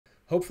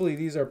Hopefully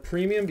these are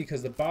premium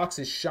because the box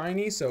is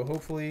shiny, so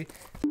hopefully...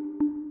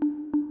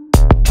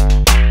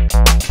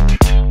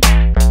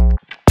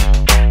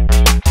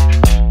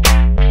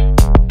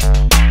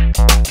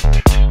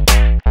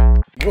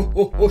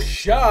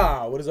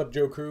 What is up,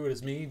 Johku? It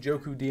is me,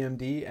 Johku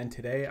DMD, and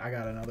today I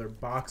got another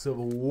box of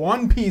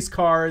One Piece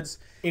cards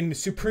in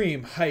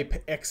supreme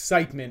hype,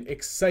 excitement,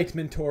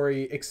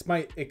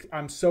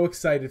 I'm so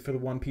excited for the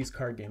One Piece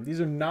card game. These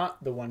are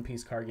not the One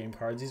Piece card game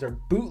cards. These are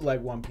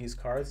bootleg One Piece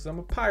cards, because I'm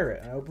a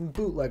pirate and I open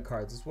bootleg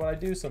cards. That's what I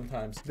do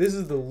sometimes. This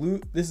is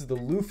the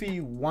Luffy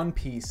One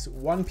Piece.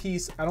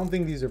 I don't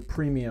think these are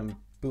premium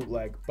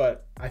bootleg,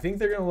 but I think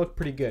they're gonna look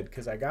pretty good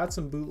because I got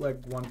some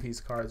bootleg One Piece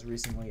cards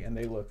recently and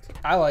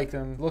I like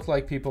them, look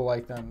like people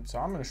like them, so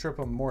I'm gonna strip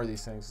them more of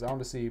these things because I want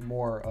to see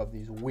more of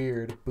these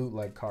weird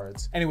bootleg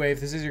cards. Anyway, if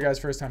this is your guys'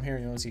 first time here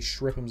and you want to see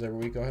Shrip'ems every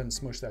week, go ahead and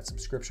smush that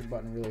subscription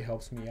button. It really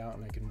helps me out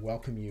and I can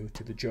welcome you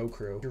to the Joe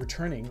Crew. If you're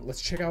returning,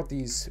 let's check out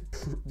these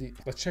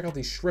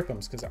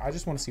Shrip'ems because I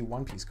just want to see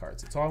One Piece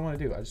cards. That's all I want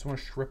to do. I just want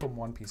to Shrip 'em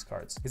One Piece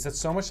cards. Is that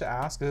so much to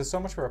ask? Is it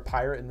so much for a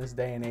pirate in this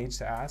day and age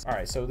to ask? All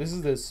right, so this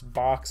is this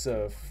box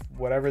of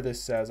whatever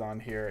this says on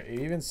here. It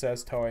even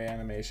says Toei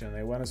Animation.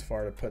 They went as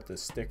far to put the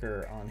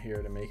sticker on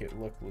here to make it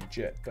look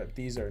legit, but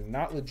these are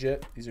not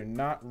legit. These are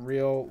not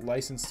real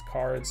licensed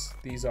cards.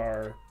 These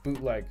are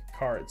bootleg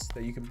cards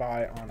that you can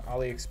buy on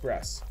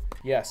AliExpress.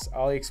 Yes,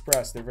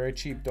 AliExpress. They're very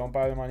cheap. Don't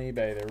buy them on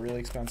eBay. They're really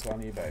expensive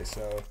on eBay.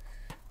 So,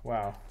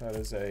 wow, that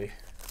is a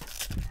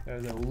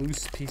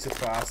loose piece of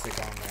plastic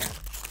on there.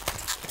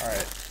 All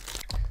right.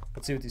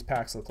 Let's see what these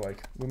packs look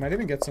like. We might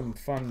even get some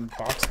fun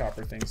box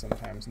topper things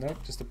sometimes.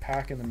 Nope, just a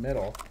pack in the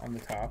middle on the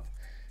top.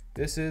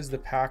 This is the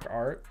pack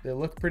art. They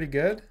look pretty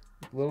good,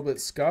 a little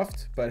bit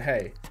scuffed, but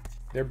hey,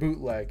 they're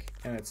bootleg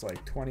and it's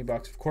like 20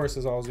 bucks. Of course,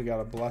 as always, we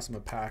gotta bless them a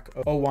pack.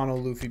 Oh,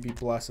 Wano Luffy be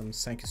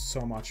blessums. Thank you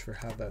so much for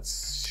having that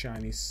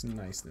shiny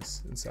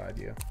niceness inside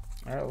you.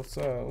 All right,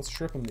 let's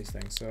strip them these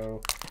things.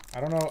 So I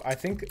don't know. I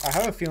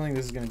have a feeling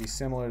this is going to be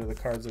similar to the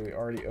cards that we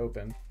already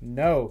opened.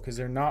 No, because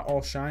they're not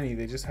all shiny.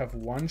 They just have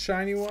one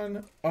shiny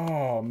one.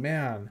 Oh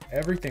man,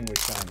 everything was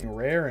shiny.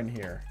 Rare in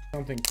here.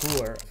 Something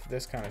cooler.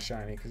 This kind of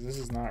shiny, because this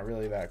is not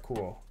really that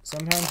cool.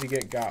 Sometimes you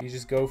get got. You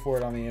just go for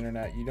it on the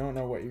internet. You don't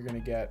know what you're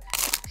going to get.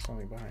 There's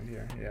something behind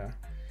here. Yeah.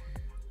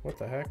 What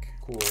the heck?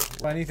 Cool.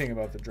 Anything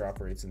about the drop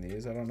rates in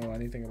these? I don't know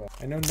anything about.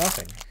 I know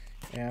nothing.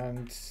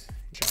 And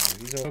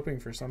these are hoping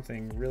for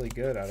something really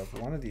good out of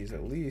one of these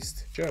at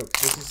least. Joke,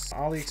 this is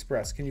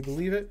AliExpress. Can you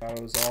believe it? That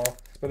was all,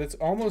 but it's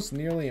almost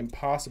nearly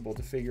impossible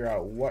to figure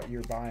out what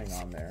you're buying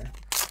on there.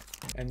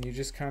 And you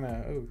just kind of,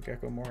 oh,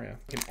 Gecko Moria.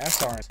 An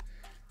SR.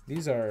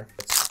 These are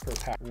per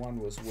pack. One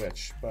was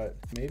which, but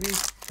maybe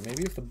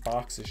if the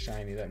box is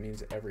shiny, that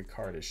means every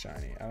card is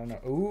shiny. I don't know.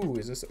 Ooh,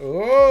 is this?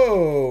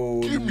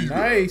 Oh,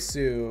 nice.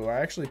 Ooh, I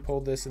actually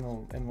pulled this in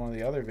one of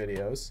the other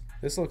videos.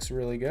 This looks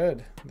really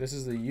good. This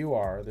is the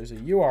UR. There's a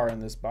UR in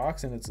this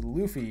box, and it's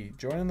Luffy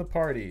joining the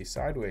party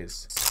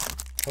sideways.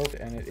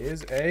 And it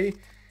is a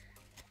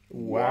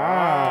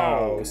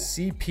wow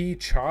CP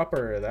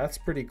Chopper. That's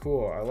pretty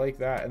cool. I like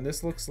that. And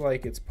this looks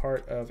like it's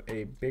part of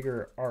a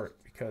bigger art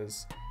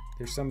because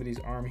there's somebody's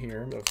arm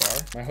here so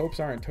far. My hopes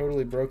aren't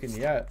totally broken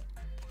yet.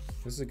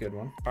 This is a good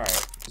one. All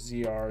right,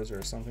 ZRs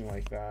or something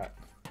like that.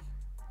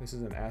 This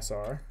is an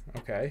SR.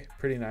 Okay,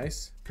 pretty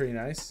nice. Pretty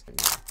nice.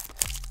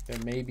 There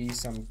may be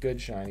some good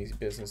shiny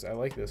business. I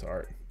like this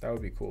art. That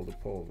would be cool to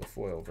pull the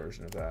foil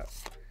version of that,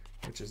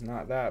 which is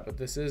not that, but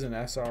this is an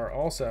SR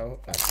also.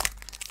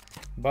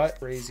 But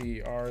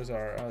crazy R's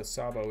are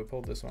Sabo. We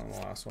pulled this one in the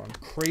last one.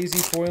 Crazy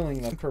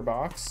foiling them per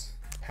box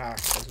pack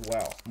as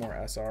well. More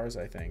SRs,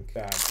 I think.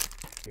 That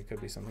it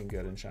could be something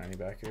good and shiny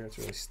back here. It's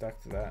really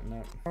stuck to that.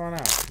 No, come on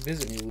out.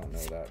 Visit me. I don't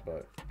know that,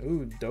 but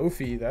ooh,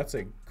 Dofi. That's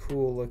a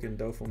cool looking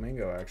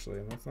Doflamingo actually,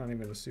 and that's not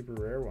even a super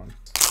rare one.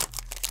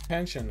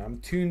 Attention, I'm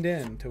tuned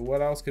in to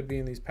what else could be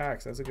in these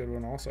packs. That's a good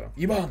one also.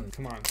 Iban,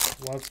 come on.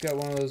 Let's get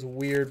one of those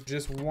weird,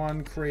 just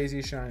one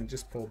crazy shine.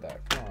 Just pulled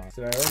that. Come on.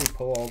 Did I already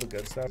pull all the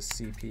good stuff?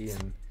 CP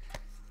and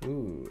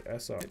ooh,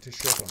 SR to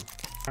strip them.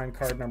 Find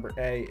card number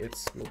A.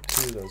 It's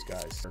two of those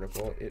guys.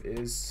 Article. It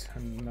is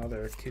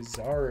another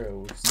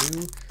Kizaru.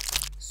 New,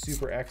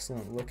 super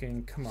excellent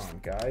looking. Come on,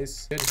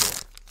 guys. Good here.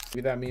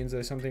 Maybe that means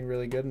there's something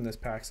really good in this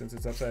pack since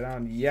it's upside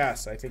down.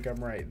 Yes, I think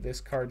I'm right. This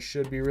card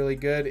should be really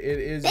good. It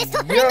is,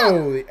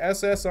 yo, the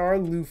SSR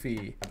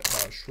Luffy.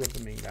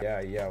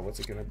 Yeah, what's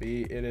it gonna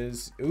be? It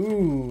is,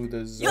 ooh,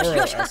 the Zoro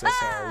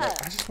SSR.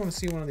 Look, I just want to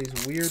see one of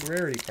these weird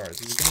rarity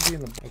cards. Is it gonna be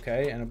in the,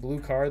 okay, and a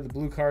blue card. The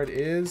blue card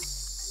is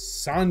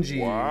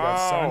Sanji. Wow. We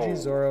got Sanji,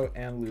 Zoro,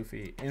 and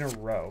Luffy in a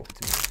row.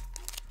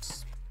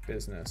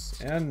 Business.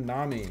 And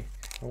Nami.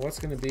 And what's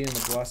gonna be in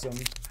the Blossom?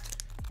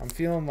 I'm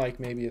feeling like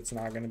maybe it's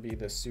not going to be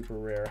the super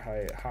rare,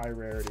 high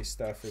rarity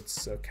stuff.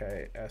 It's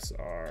okay,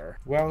 SR.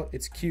 Well,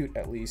 it's cute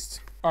at least.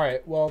 All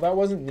right, well, that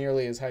wasn't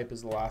nearly as hype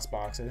as the last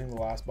box. I think the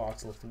last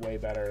box looked way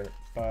better,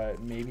 but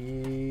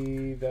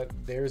maybe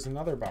there's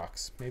another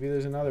box. Maybe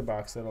there's another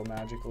box that'll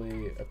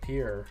magically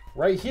appear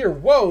right here.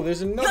 Whoa,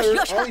 there's another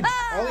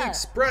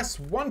AliExpress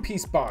One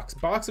Piece box.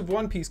 Box of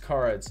One Piece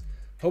cards.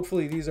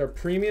 Hopefully these are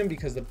premium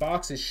because the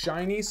box is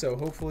shiny, so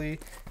hopefully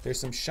there's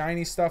some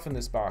shiny stuff in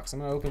this box. I'm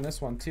gonna open this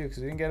one too because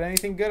we didn't get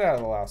anything good out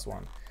of the last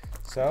one.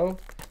 So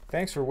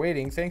thanks for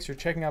waiting. Thanks for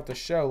checking out the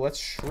show. Let's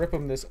strip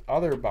them this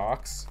other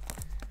box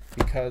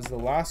because the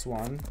last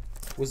one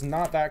was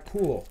not that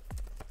cool.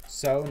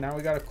 So now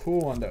we got a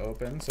cool one to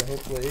open. So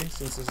hopefully,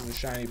 since this is a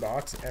shiny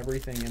box,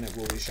 everything in it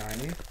will be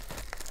shiny.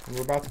 And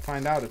we're about to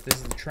find out if this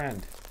is the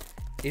trend.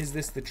 Is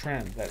this the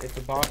trend that if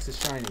the box is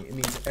shiny, it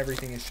means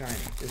everything is shiny?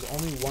 There's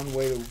only one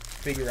way to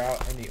figure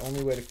out, and the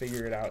only way to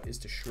figure it out is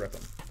to strip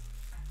them.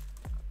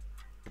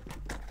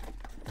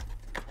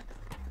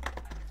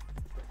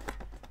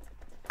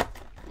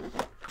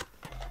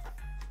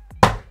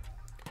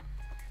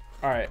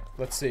 All right,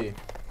 let's see.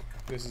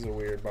 This is a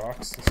weird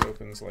box. This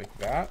opens like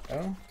that.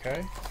 Oh,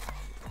 okay.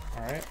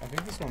 All right, I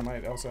think this one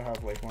might also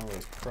have like one of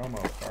those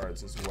promo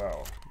cards as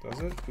well. Does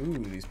it? Ooh,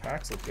 these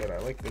packs look good. I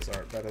like this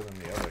art better than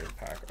the other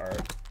pack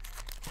art.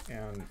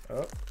 And,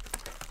 oh.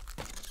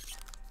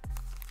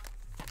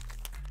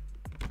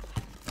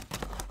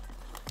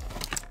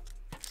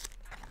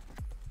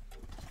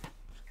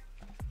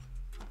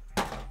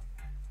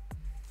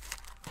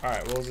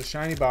 Alright, well, it's a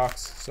shiny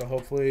box, so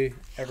hopefully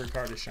every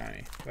card is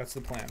shiny. That's the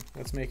plan.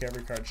 Let's make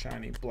every card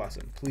shiny. Bless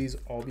them. Please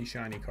all be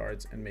shiny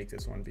cards and make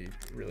this one be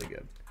really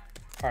good.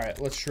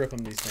 Alright, let's strip them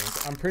these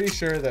things. I'm pretty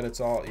sure that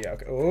it's all, yeah,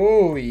 okay.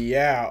 Oh,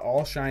 yeah,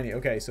 all shiny.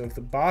 Okay, so if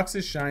the box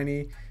is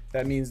shiny,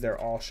 that means they're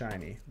all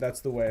shiny.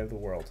 That's the way of the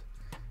world.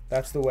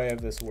 That's the way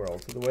of this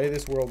world. The way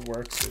this world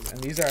works is,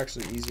 and these are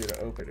actually easier to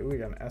open. Ooh, we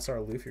got an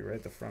SR Luffy right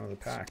at the front of the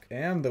pack.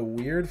 And the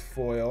weird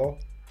foil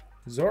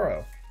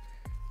Zoro.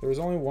 There was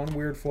only one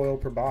weird foil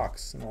per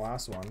box in the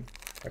last one.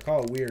 I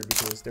call it weird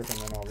because it's different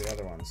than all the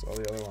other ones. All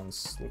the other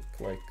ones look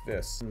like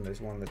this. And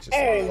there's one that's just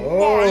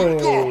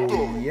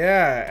oh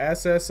yeah,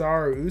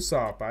 SSR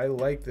Usopp. I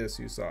like this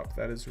Usopp.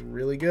 That is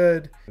really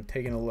good. I'm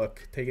taking a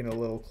look, taking a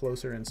little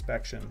closer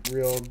inspection.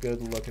 Real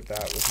good look at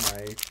that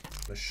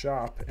with the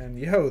shop. And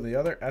yo, the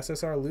other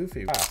SSR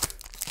Luffy. Wow.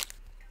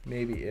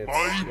 Maybe it's,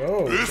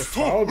 oh, the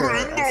Trafalgar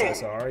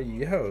SSR.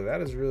 Yo, that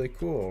is really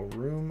cool.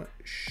 Room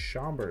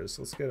Chambers.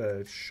 Let's get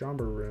a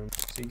chamber room.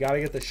 So you got to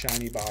get the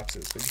shiny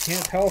boxes. But you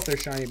can't tell if they're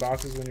shiny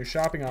boxes when you're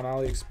shopping on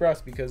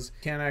AliExpress because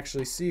you can't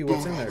actually see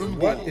what's in there.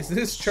 What is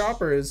this?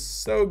 Chopper is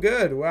so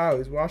good. Wow,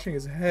 he's washing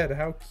his head.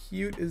 How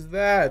cute is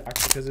that?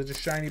 Because it's a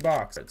shiny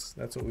box.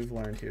 That's what we've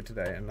learned here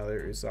today.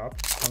 Another Usopp.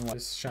 Unlike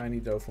this shiny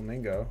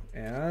Doflamingo.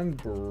 And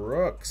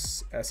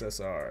Brooks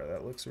SSR.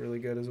 That looks really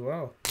good as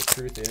well. The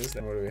truth is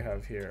that what do we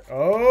have here?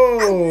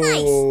 Oh,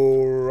 nice.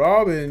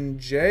 Robin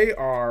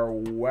JR.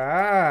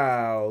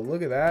 Wow.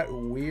 Look at that.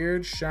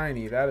 Weird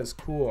shiny. That is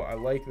cool. I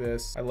like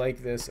this. I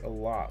like this a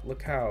lot.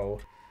 Look how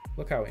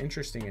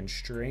interesting and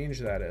strange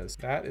that is.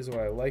 That is what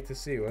I like to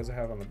see. What does it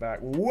have on the back?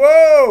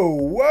 Whoa.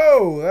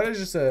 Whoa. That is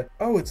just a,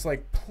 oh, it's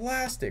like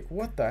plastic.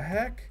 What the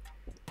heck?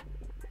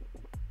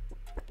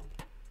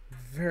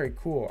 Very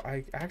cool.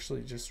 I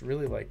actually just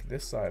really like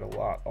this side a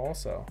lot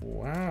also.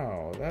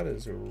 Wow, that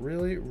is a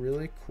really,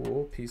 really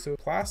cool piece of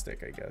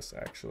plastic, I guess,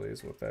 actually,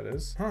 is what that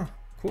is. Huh,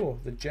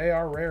 cool. The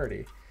JR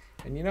rarity.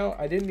 And you know,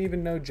 I didn't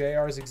even know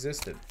JRs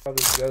existed. How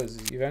this goes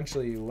is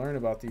eventually you learn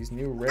about these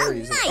new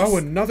rarities. Oh, nice. Oh,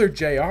 another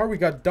JR? We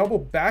got double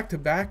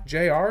back-to-back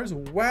JRs?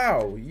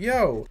 Wow,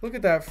 yo, look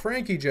at that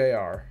Frankie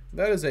JR.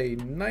 That is a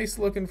nice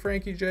looking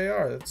Frankie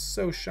JR. That's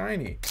so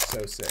shiny.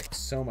 So sick.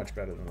 So much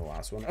better than the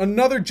last one.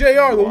 Another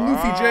JR, the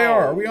Luffy JR.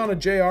 Are we on a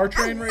JR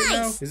train right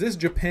now? Is this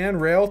Japan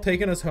Rail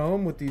taking us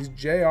home with these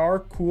JR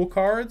cool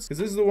cards? Because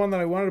this is the one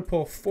that I wanted to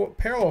pull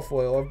parallel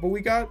foil of, but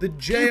we got the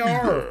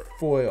JR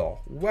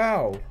foil.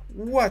 Wow.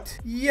 What?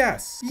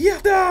 Yes.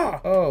 Yeah.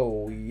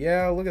 Oh,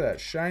 yeah. Look at that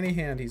shiny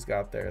hand he's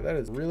got there. That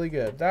is really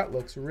good. That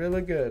looks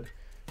really good.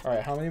 All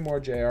right, how many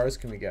more JRs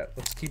can we get?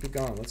 Let's keep it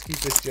going. Let's keep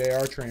this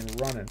JR train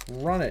running.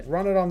 Run it.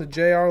 Run it on the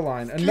JR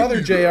line.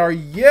 Another JR.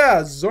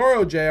 Yeah,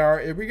 Zoro JR.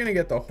 Are we going to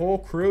get the whole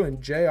crew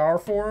in JR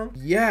form?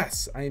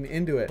 Yes, I'm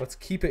into it. Let's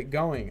keep it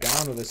going.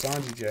 Down with the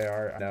Sanji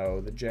JR.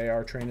 No, the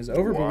JR train is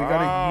over, but we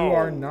got a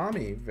UR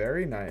Nami.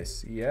 Very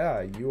nice.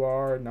 Yeah,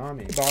 UR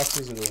Nami.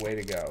 Boxes are the way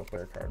to go. Put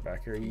our card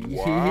back here.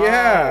 Wow.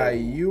 Yeah,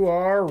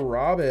 UR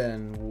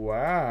Robin.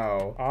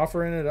 Wow.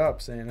 Offering it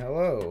up, saying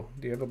hello.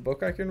 Do you have a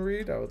book I can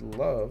read? I would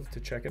love to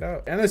check it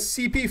out. And a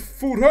CP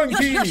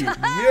Furangi.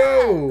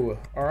 Yo.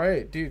 All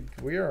right, dude,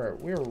 we are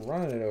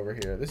running it over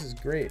here. This is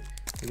great.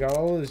 We got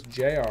all this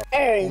JR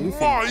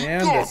Luffy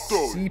and the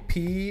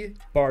CP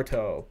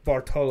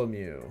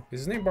Bartholomew. Is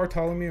his name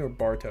Bartholomew or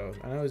Barto?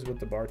 I know he's with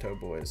the Barto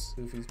boys.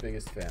 Luffy's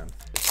biggest fan.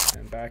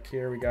 And back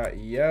here we got,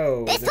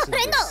 yo, this is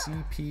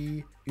the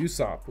CP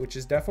Usopp, which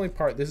is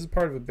definitely this is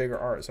part of a bigger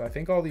art. So I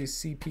think all these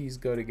CPs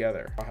go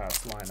together. I'll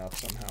have to line up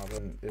somehow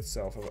then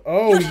itself.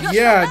 Oh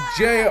yeah,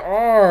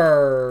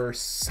 JR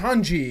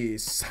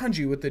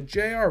Sanji with the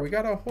JR. We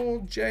got a whole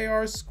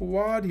JR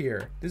squad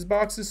here. This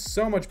box is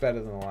so much better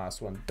than the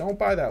last one. Don't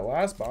buy that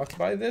last box,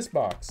 buy this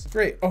box.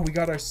 Great. Oh, we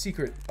got our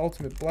secret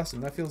ultimate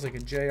blessing. That feels like a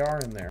JR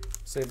in there.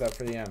 Save that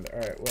for the end. All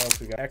right, what else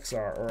we got?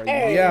 XR, or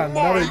yeah,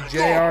 another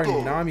JR,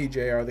 Nami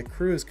JR. The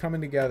crew is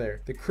coming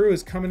together. The crew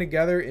is coming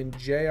together in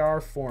JR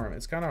form.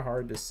 It's kind of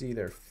hard to see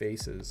their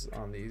faces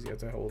on these. You have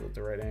to hold it at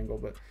the right angle,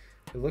 but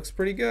it looks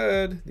pretty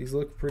good. These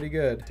look pretty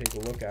good. Take a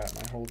look at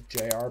my whole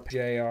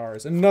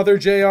JRs. Another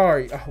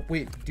JR. Oh,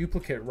 wait,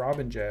 duplicate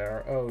Robin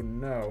JR. Oh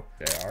no,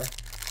 JR.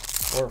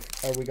 Or,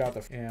 oh, we got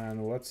the, and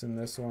what's in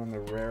this one? The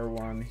rare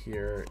one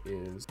here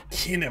is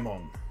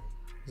Kinemon.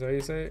 Is that how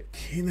you say it?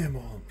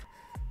 Kinemon.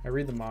 I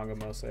read the manga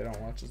mostly. I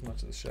don't watch as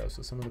much of the show,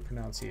 so some of the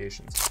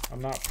pronunciations. I'm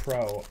not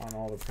pro on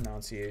all the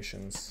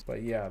pronunciations,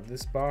 but yeah,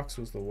 this box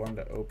was the one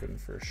to open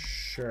for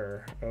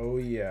sure. Oh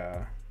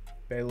yeah,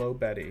 Belo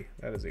Betty.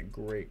 That is a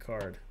great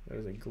card. That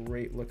is a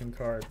great looking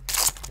card.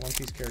 One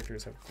Piece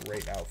characters have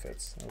great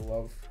outfits. I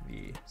love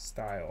the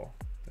style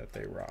that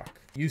they rock.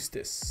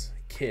 Eustace,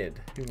 Kid,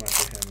 too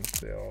much of him.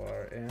 They all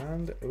are.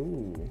 And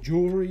ooh,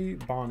 Jewelry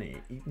Bonnie,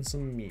 eating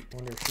some meat.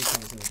 Wonder if she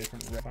comes in a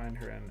different red. Find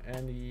her in.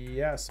 And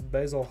yes,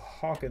 Basil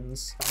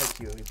Hawkins.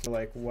 IQ.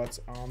 Like what's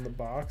on the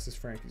box is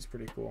Frankie's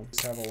pretty cool.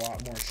 Just have a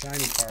lot more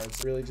shiny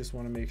cards. Really just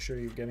want to make sure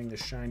you're getting the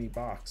shiny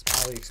box.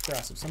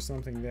 AliExpress. If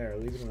something there,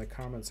 leave it in the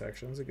comment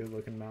section. It's a good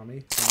looking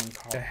Nami.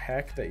 The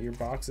heck that your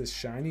box is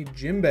shiny.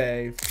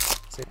 Jimbei.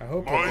 I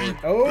hope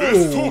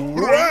oh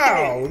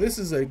wow, this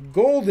is a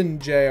golden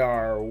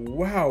JR.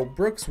 Wow,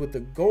 Brooks with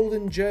the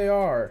golden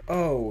JR.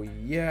 Oh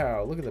yeah,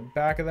 look at the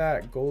back of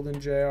that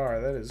golden JR.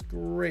 That is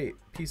great.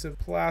 Piece of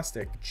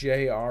plastic.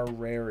 JR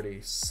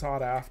rarity,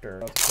 sought after.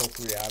 About to pull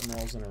 3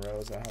 admirals in a row.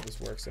 Is that how this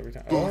works every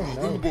time? Oh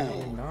no,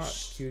 apparently not.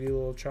 Cutie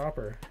little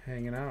chopper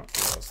hanging out.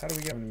 What else? How do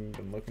we get? I haven't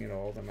been looking at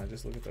all of them. I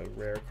just look at the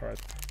rare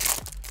cards.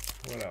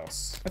 What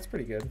else? That's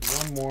pretty good.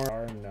 One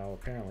more. No,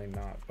 apparently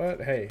not.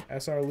 But hey,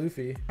 SR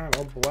Luffy. All right,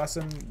 well, bless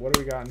him. What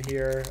do we got in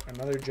here?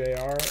 Another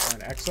JR or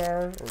an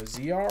XR or a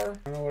ZR?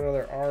 I don't know what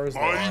other R's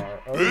there are.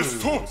 Oh,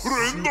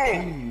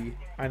 CP.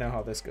 I know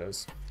how this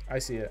goes. I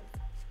see it.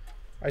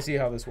 I see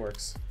how this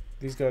works.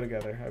 These go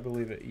together. I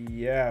believe it.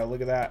 Yeah,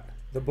 look at that.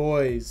 The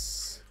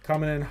boys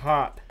coming in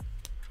hot.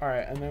 All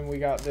right, and then we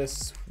got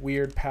this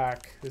weird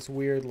pack. This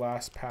weird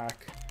last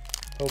pack.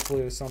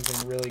 Hopefully there's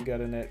something really good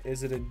in it.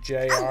 Is it a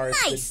JR? Oh,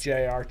 nice. It's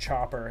the JR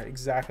chopper.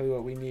 Exactly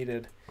what we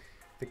needed.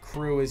 The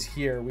crew is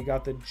here. We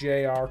got the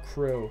JR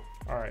crew.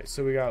 All right,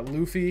 so we got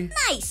Luffy.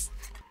 Nice.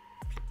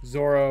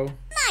 Zoro.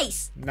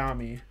 Nice.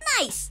 Nami.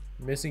 Nice.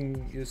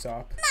 Missing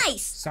Usopp.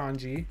 Nice.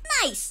 Sanji.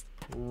 Nice.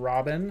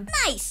 Robin.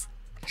 Nice.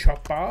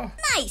 Choppa.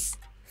 Nice.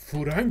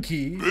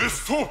 Furanki.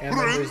 And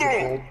then there's the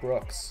Gold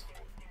Brooks.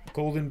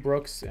 Golden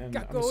Brooks, and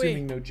I'm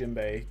assuming no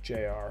Jimbei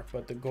JR,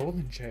 but the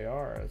Golden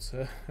JR,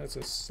 that's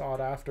a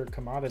sought after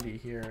commodity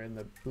here in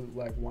the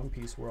bootleg One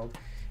Piece world.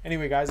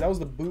 Anyway, guys, that was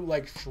the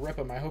bootleg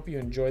Shripp'em. I hope you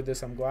enjoyed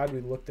this. I'm glad we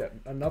looked at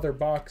another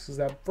box, because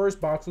that first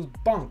box was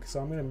bunk,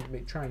 so I'm going to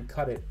try and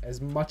cut it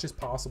as much as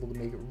possible to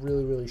make it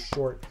really, really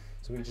short,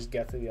 so we just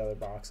get to the other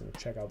box and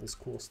check out this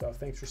cool stuff.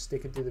 Thanks for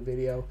sticking through the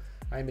video.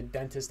 I'm a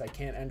dentist. I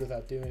can't end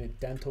without doing a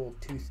dental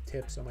tooth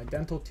tip. So my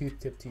dental tooth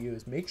tip to you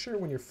is make sure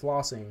when you're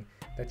flossing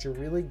that you're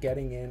really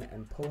getting in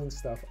and pulling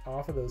stuff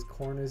off of those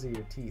corners of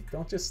your teeth.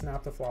 Don't just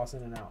snap the floss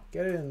in and out.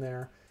 Get it in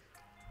there.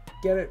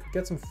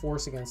 Get some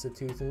force against the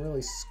tooth and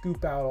really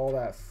scoop out all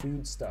that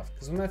food stuff.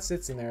 Because when that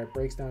sits in there, it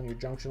breaks down your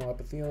junctional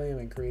epithelium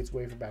and creates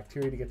way for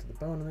bacteria to get to the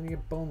bone, and then you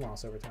get bone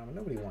loss over time. And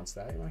nobody wants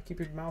that. You want to keep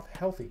your mouth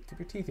healthy. Keep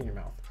your teeth in your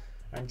mouth.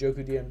 I'm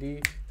Johku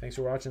DMD. Thanks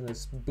for watching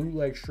this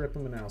bootleg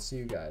Shripp'em, and I'll see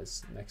you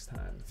guys next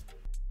time.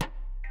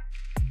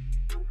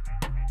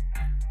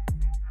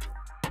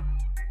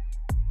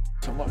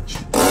 So much.